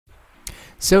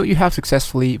So you have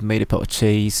successfully made a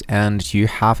purchase and you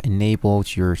have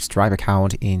enabled your Stripe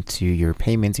account into your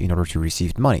payments in order to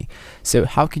receive money. So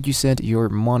how can you send your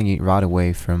money right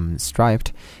away from Stripe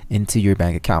into your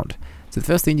bank account? So the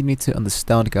first thing you need to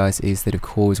understand, guys, is that of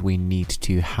course we need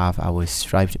to have our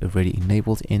Stripe already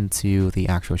enabled into the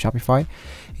actual Shopify.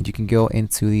 And you can go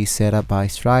into the setup by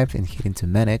Stripe and hit into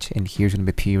manage, and here's going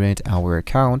to be appearing our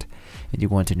account, and you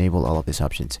want to enable all of these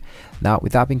options. Now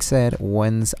with that being said,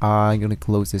 once I'm going to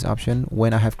close this option,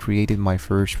 when I have created my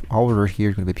first order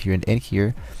here, it's going to be appearing in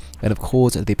here, and of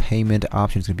course the payment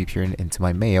option is going to be appearing into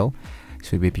my mail.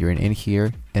 Should be appearing in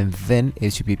here, and then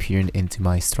it should be appearing into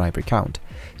my Stripe account.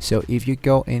 So if you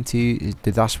go into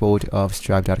the dashboard of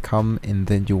stripe.com and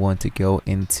then you want to go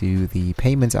into the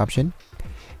payments option,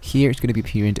 here it's going to be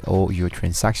appearing all your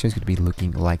transactions. Going to be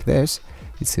looking like this.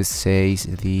 It says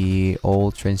the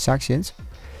all transactions.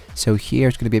 So here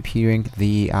it's going to be appearing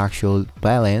the actual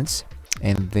balance,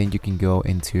 and then you can go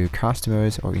into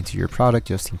customers or into your product,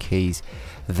 just in case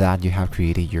that you have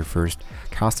created your first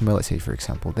customer. Let's say for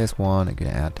example this one. I'm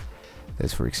gonna add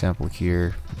this, for example,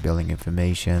 here. Billing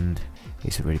information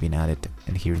is already been added,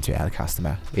 and here into add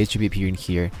customer, it should be appearing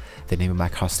here the name of my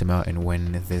customer and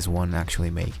when this one actually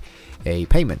make a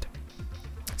payment.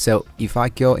 So if I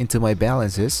go into my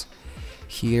balances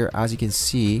here, as you can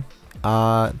see,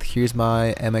 here's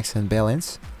my MXN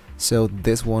balance. So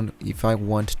this one, if I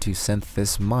want to send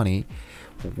this money,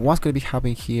 what's going to be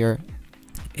happening here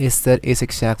is that it's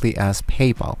exactly as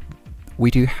PayPal. We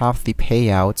do have the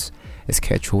payouts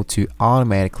scheduled to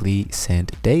automatically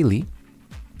send daily.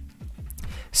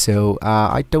 So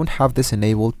I don't have this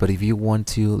enabled, but if you want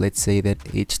to, let's say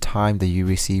that each time that you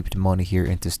received money here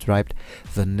into Stripe,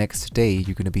 the next day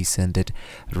you're going to be sent it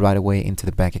right away into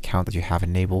the bank account that you have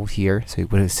enabled here. So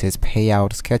when it says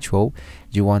payout schedule,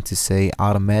 you want to say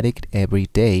automatic every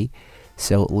day.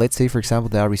 So let's say for example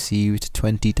that I received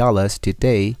 $20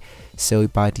 today, so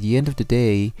by the end of the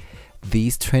day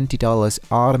these $20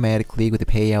 automatically with the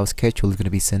payout schedule is going to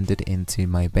be sent into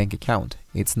my bank account.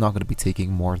 It's not going to be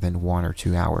taking more than 1 or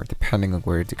 2 hours depending on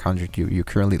where the country you're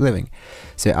currently living.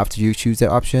 So after you choose that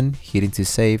option, hit into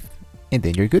save, and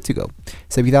then you're good to go.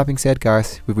 So with that being said,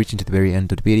 guys, we've reached into the very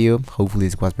end of the video. Hopefully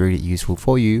this was very useful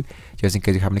for you. Just in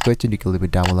case you have any question, you can leave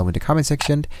it down below in the comment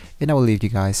section, and I will leave you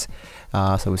guys.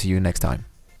 So we'll see you next time.